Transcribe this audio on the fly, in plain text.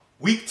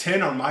Week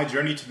 10 on my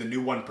journey to the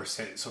new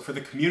 1%. So for the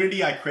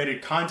community, I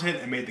created content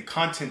and made the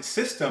content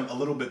system a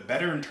little bit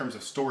better in terms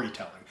of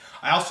storytelling.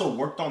 I also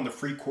worked on the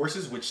free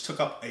courses, which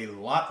took up a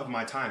lot of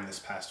my time this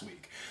past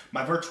week.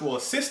 My virtual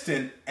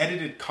assistant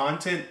edited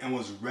content and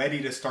was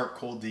ready to start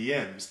cold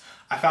DMs.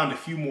 I found a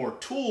few more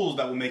tools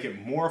that will make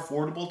it more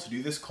affordable to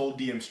do this cold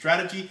DM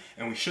strategy,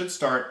 and we should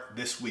start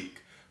this week.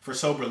 For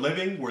Sober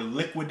Living, we're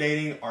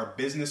liquidating our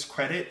business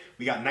credit.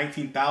 We got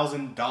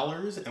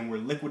 $19,000 and we're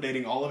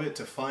liquidating all of it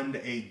to fund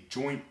a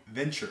joint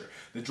venture.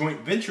 The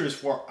joint venture is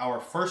for our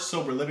first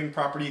Sober Living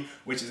property,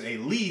 which is a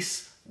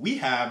lease we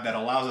have that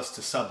allows us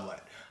to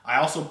sublet. I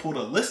also pulled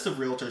a list of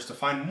realtors to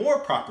find more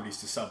properties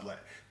to sublet.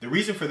 The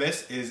reason for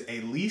this is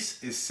a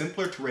lease is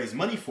simpler to raise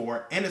money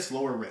for and it's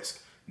lower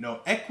risk.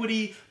 No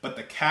equity, but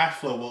the cash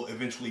flow will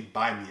eventually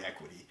buy me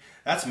equity.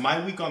 That's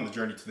my week on the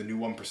journey to the new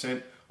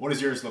 1%. What does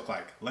yours look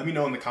like? Let me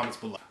know in the comments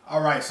below.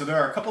 All right, so there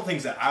are a couple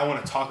things that I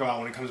want to talk about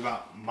when it comes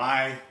about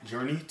my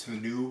journey to the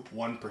new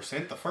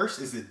 1%. The first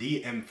is the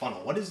DM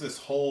funnel. What is this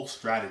whole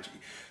strategy?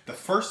 The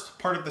first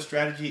part of the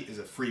strategy is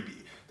a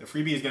freebie. The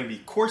freebie is going to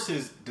be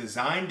courses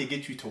designed to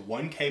get you to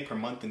 1K per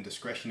month in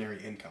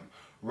discretionary income.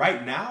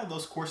 Right now,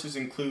 those courses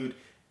include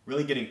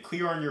really getting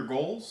clear on your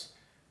goals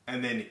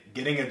and then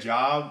getting a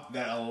job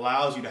that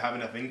allows you to have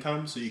enough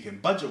income so you can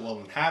budget well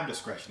and have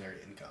discretionary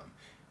income.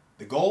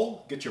 The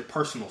goal, get your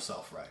personal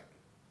self right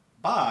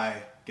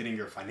by getting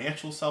your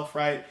financial self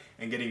right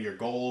and getting your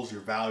goals,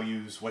 your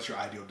values, what your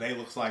ideal day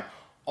looks like,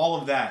 all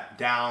of that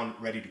down,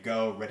 ready to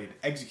go, ready to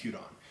execute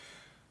on.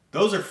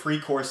 Those are free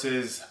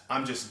courses.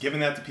 I'm just giving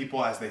that to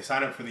people as they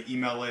sign up for the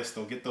email list.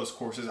 They'll get those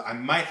courses. I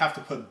might have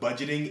to put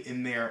budgeting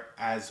in there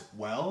as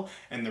well.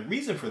 And the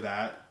reason for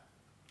that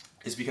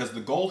is because the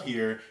goal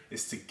here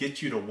is to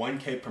get you to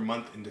 1K per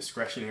month in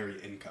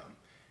discretionary income.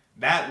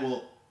 That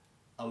will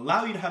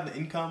allow you to have the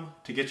income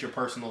to get your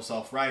personal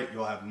self right.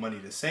 You'll have money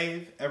to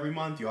save every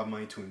month. You'll have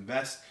money to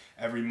invest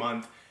every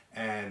month.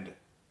 And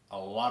a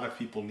lot of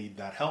people need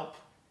that help.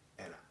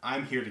 And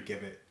I'm here to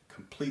give it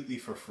completely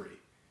for free.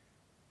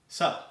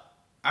 So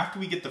after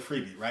we get the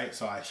freebie, right?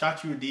 So I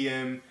shot you a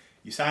DM.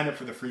 You signed up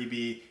for the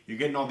freebie. You're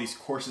getting all these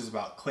courses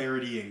about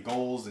clarity and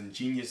goals and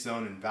Genius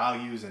Zone and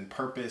values and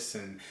purpose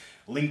and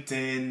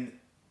LinkedIn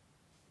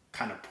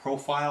kind of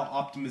profile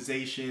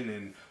optimization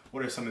and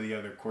what are some of the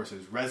other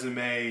courses?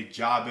 Resume,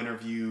 job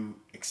interview,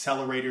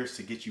 accelerators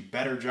to get you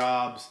better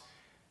jobs.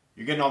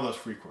 You're getting all those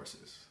free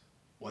courses.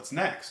 What's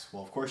next?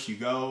 Well, of course, you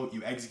go,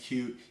 you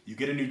execute, you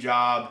get a new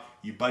job,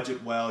 you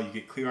budget well, you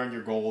get clear on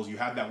your goals, you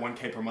have that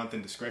 1K per month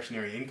in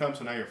discretionary income,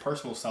 so now your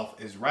personal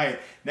self is right.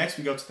 Next,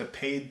 we go to the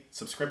paid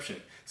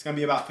subscription. It's going to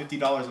be about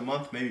 $50 a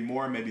month, maybe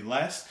more, maybe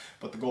less,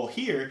 but the goal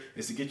here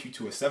is to get you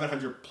to a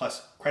 700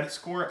 plus credit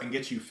score and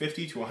get you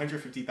 $50,000 to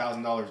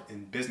 $150,000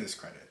 in business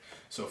credit.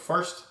 So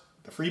first,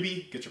 the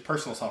freebie, get your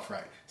personal self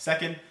right.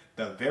 Second,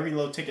 the very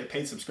low ticket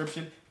paid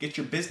subscription, get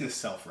your business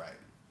self right.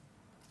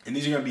 And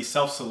these are going to be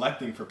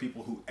self-selecting for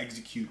people who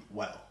execute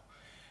well.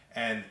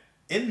 And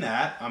in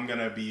that, I'm going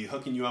to be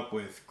hooking you up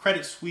with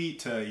Credit Suite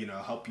to,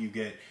 help you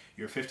get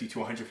your 50 to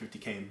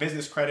 150K in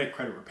business credit,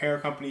 credit repair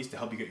companies to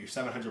help you get your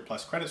 700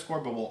 plus credit score,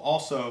 but we'll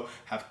also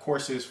have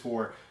courses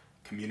for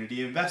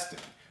community investing,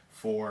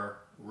 for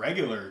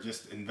regular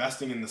just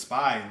investing in the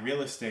SPY and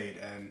real estate,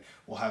 and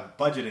we'll have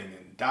budgeting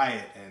and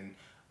diet and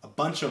a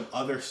bunch of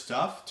other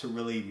stuff to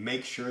really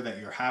make sure that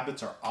your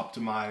habits are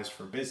optimized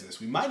for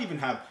business. We might even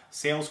have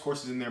sales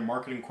courses in there,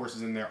 marketing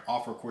courses in there,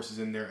 offer courses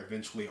in there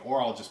eventually,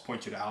 or I'll just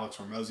point you to Alex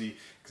Hormozi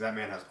because that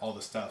man has all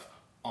the stuff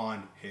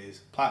on his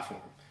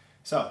platform.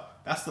 So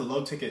that's the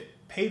low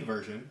ticket paid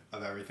version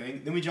of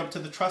everything. Then we jump to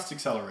the Trust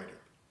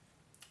Accelerator.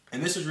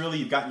 And this is really,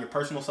 you've gotten your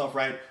personal self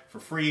right for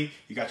free.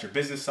 You got your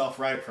business self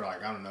right for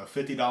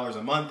 $50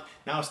 a month.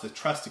 Now it's the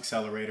Trust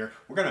Accelerator.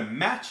 We're going to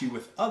match you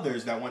with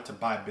others that want to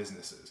buy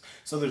businesses.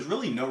 So there's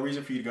really no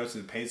reason for you to go to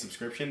the paid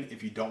subscription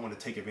if you don't want to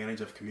take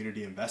advantage of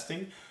community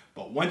investing.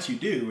 But once you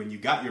do and you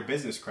got your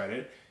business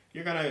credit,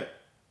 you're going to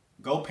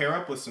go pair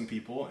up with some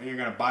people and you're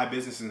going to buy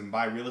businesses and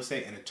buy real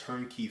estate in a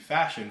turnkey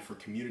fashion for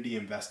community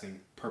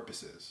investing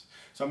purposes.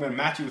 So I'm going to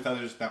match you with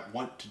others that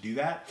want to do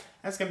that.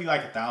 That's going to be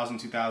like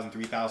 $1,000, $2,000,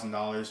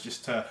 $3,000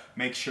 just to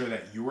make sure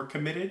that you're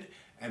committed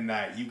and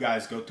that you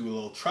guys go through a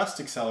little trust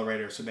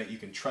accelerator so that you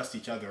can trust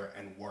each other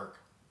and work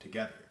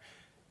together.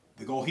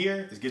 The goal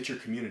here is get your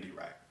community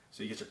right.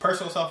 So you get your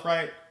personal self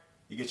right,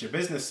 you get your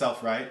business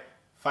self right,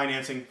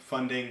 financing,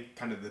 funding,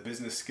 kind of the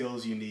business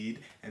skills you need,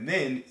 and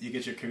then you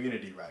get your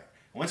community right.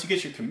 Once you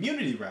get your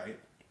community right,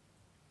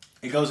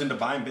 it goes into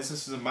buying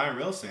businesses and buying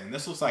real estate. And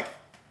this looks like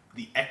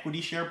the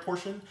equity share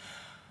portion.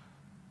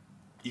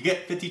 You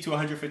get $50,000 to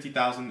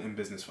 $150,000 in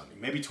business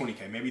funding, maybe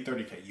 $20K, maybe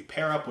 $30K. You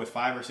pair up with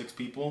 5 or 6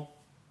 people,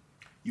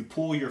 you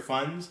pool your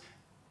funds,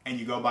 and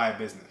you go buy a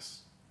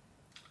business.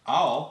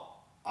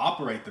 I'll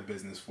operate the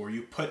business for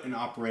you, put an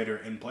operator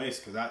in place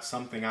because that's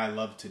something I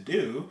love to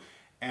do,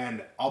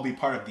 and I'll be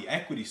part of the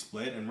equity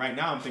split. And right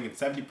now I'm thinking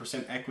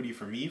 70% equity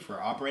for me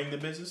for operating the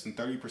business and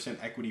 30%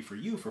 equity for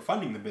you for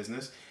funding the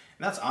business.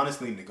 And that's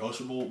honestly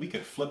negotiable. We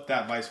could flip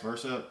that vice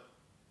versa.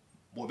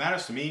 What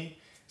matters to me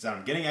is that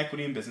I'm getting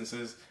equity in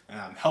businesses and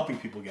I'm helping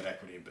people get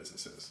equity in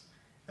businesses.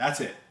 That's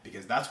it,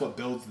 because that's what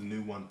builds the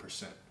new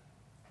 1%.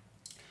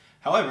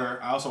 However,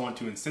 I also want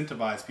to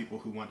incentivize people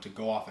who want to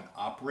go off and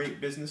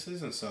operate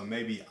businesses. And so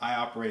maybe I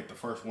operate the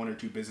first 1 or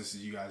 2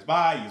 businesses you guys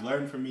buy. You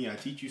learn from me. I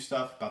teach you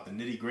stuff about the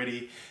nitty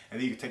gritty. And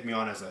then you can take me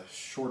on as a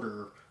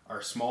shorter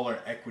or smaller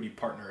equity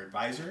partner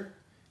advisor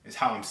is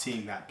how I'm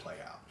seeing that play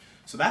out.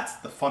 So that's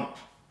the funnel.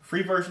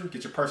 Free version,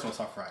 get your personal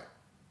stuff right.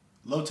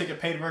 Low ticket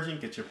paid version,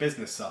 get your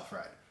business stuff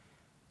right.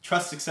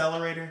 Trust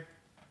accelerator,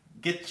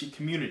 get your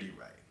community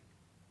right.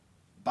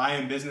 Buy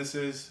in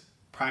businesses,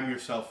 prime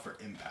yourself for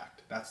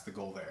impact. That's the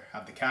goal there.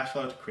 Have the cash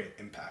flow to create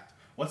impact.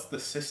 What's the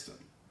system?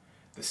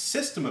 The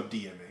system of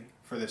DMing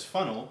for this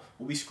funnel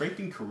will be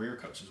scraping career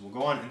coaches. We'll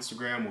go on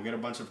Instagram, we'll get a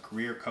bunch of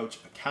career coach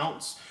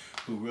accounts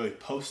who really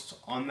post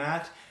on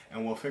that,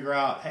 and we'll figure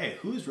out, hey,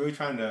 who's really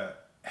trying to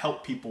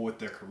help people with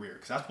their career?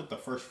 Because that's what the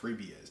first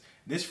freebie is.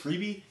 This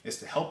freebie is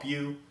to help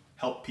you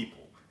help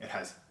people. It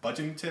has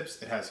budgeting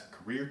tips, it has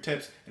career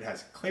tips, it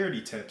has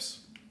clarity tips.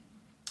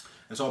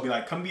 And so I'll be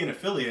like, come be an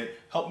affiliate,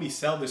 help me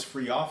sell this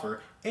free offer,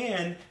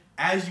 and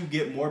as you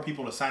get more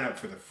people to sign up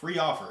for the free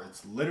offer,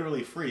 it's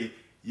literally free,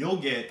 you'll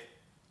get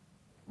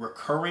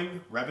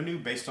recurring revenue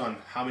based on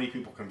how many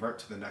people convert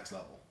to the next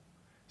level.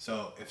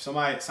 So if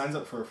somebody signs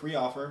up for a free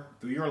offer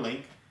through your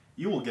link,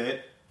 you will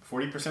get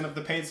 40% of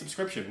the paid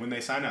subscription when they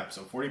sign up.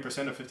 So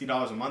 40% of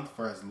 $50 a month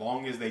for as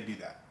long as they do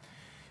that.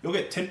 You'll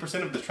get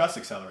 10% of the Trust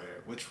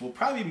Accelerator, which will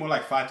probably be more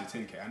like 5 to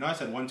 10K. I know I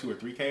said 1, 2, or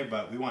 3K,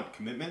 but we want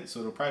commitment, so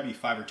it'll probably be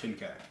 5 or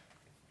 10K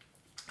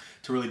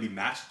to really be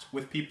matched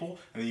with people,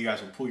 and then you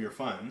guys will pull your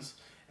funds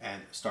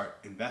and start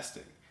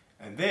investing.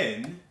 And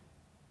then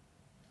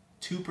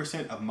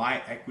 2% of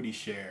my equity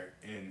share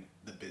in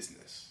the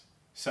business.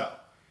 So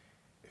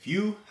if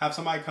you have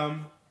somebody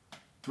come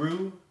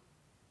through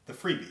the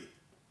freebie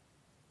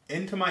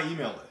into my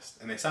email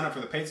list and they sign up for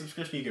the paid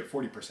subscription, you get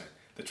 40%.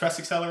 The Trust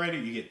Accelerator,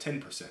 you get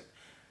 10%.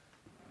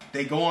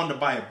 They go on to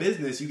buy a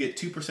business, you get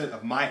 2%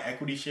 of my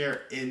equity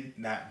share in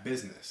that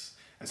business.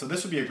 And so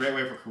this would be a great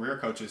way for career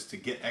coaches to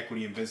get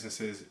equity in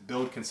businesses,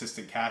 build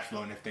consistent cash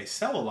flow, and if they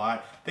sell a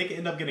lot, they can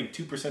end up getting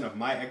 2% of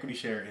my equity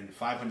share in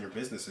 500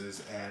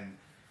 businesses, and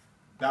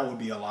that would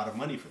be a lot of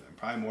money for them,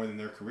 probably more than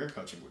their career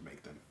coaching would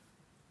make them.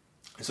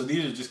 And so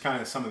these are just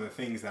kind of some of the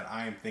things that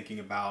I am thinking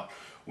about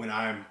when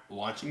I'm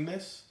launching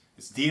this.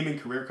 It's DMing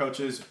career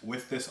coaches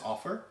with this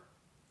offer.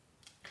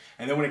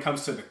 And then when it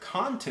comes to the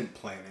content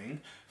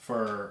planning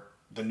for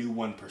the new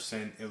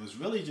 1%, it was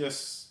really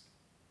just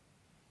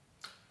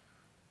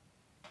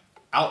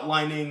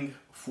outlining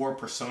 4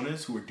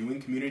 personas who are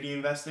doing community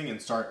investing and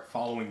start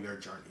following their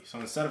journey. So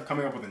instead of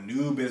coming up with a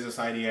new business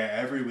idea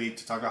every week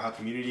to talk about how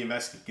community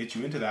investing can get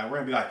you into that, we're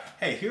going to be like,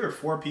 hey, here are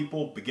 4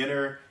 people,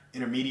 beginner,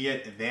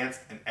 intermediate, advanced,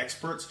 and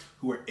experts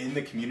who are in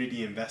the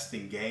community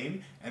investing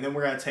game. And then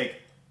we're going to take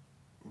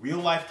real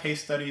life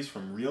case studies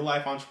from real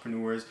life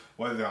entrepreneurs,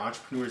 whether they're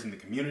entrepreneurs in the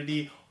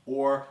community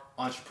or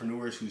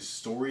entrepreneurs whose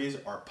stories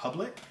are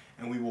public,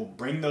 and we will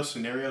bring those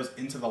scenarios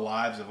into the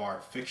lives of our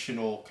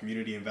fictional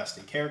community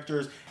investing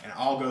characters, and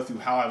I'll go through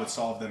how I would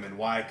solve them and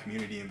why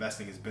community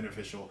investing is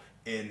beneficial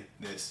in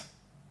this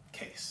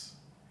case.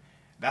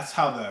 That's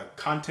how the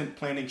content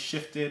planning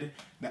shifted.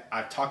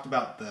 I've talked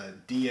about the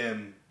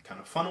DM kind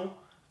of funnel,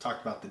 I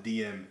talked about the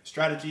DM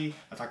strategy,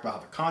 I talked about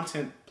how the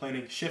content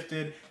planning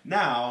shifted.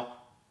 Now,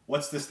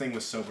 what's this thing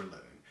with sober living?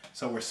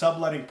 So we're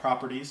subletting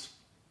properties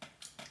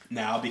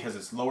now because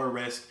it's lower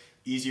risk,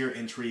 easier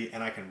entry,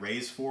 and I can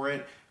raise for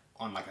it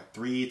on like a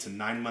 3 to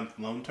 9 month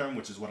loan term,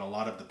 which is what a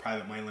lot of the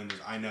private money lenders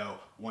I know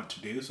want to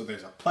do. So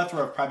there's a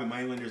plethora of private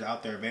money lenders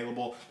out there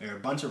available. There are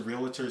a bunch of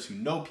realtors who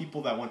know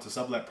people that want to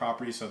sublet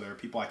properties, so there are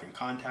people I can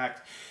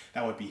contact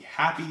that would be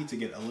happy to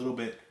get a little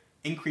bit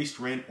increased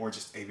rent or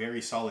just a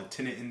very solid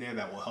tenant in there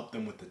that will help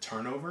them with the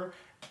turnover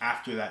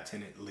after that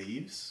tenant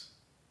leaves,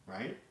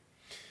 right?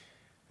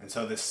 And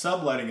so this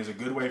subletting is a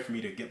good way for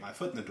me to get my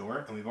foot in the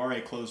door, and we've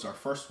already closed our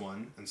first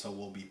one, and so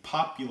we'll be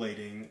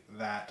populating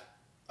that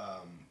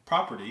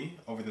property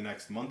over the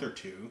next month or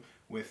 2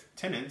 with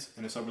tenants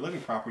in a sober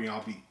living property, and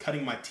I'll be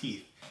cutting my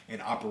teeth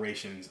in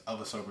operations of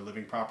a sober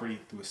living property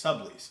through a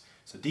sublease.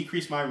 So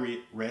decrease my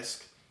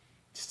risk,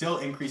 still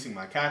increasing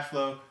my cash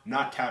flow,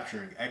 not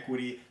capturing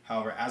equity.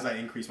 However, as I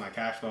increase my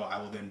cash flow, I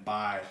will then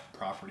buy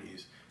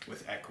properties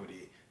with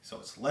equity. So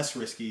it's less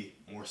risky,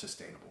 more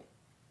sustainable.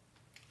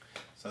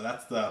 So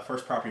that's the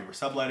first property we're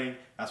subletting.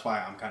 That's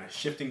why I'm kind of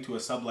shifting to a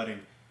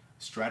subletting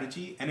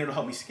strategy, and it'll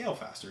help me scale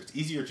faster. It's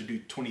easier to do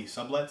 20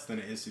 sublets than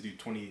it is to do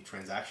 20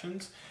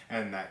 transactions,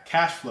 and that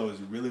cash flow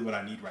is really what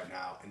I need right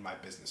now in my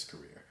business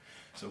career.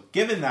 So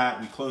given that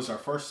we closed our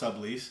first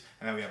sublease,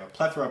 and then we have a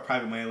plethora of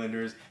private money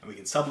lenders, and we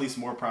can sublease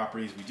more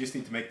properties, we just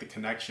need to make the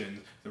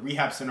connection. The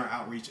rehab center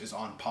outreach is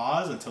on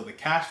pause until the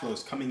cash flow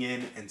is coming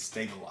in and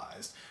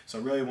stabilized. So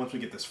really, once we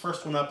get this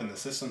first one up and the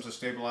systems are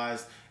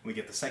stabilized, and we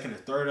get the second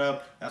and third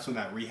up, that's when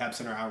that rehab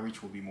center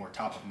outreach will be more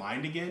top of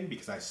mind again,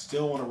 because I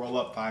still want to roll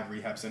up 5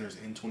 rehab centers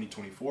in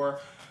 2024.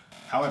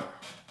 However,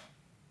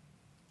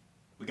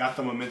 We got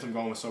the momentum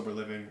going with sober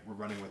living. We're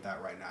running with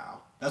that right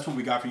now. That's what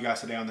we got for you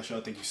guys today on the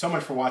show. Thank you so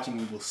much for watching.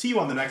 We will see you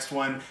on the next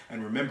one.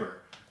 And remember,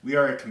 we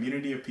are a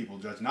community of people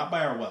judged not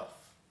by our wealth,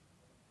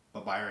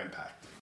 but by our impact.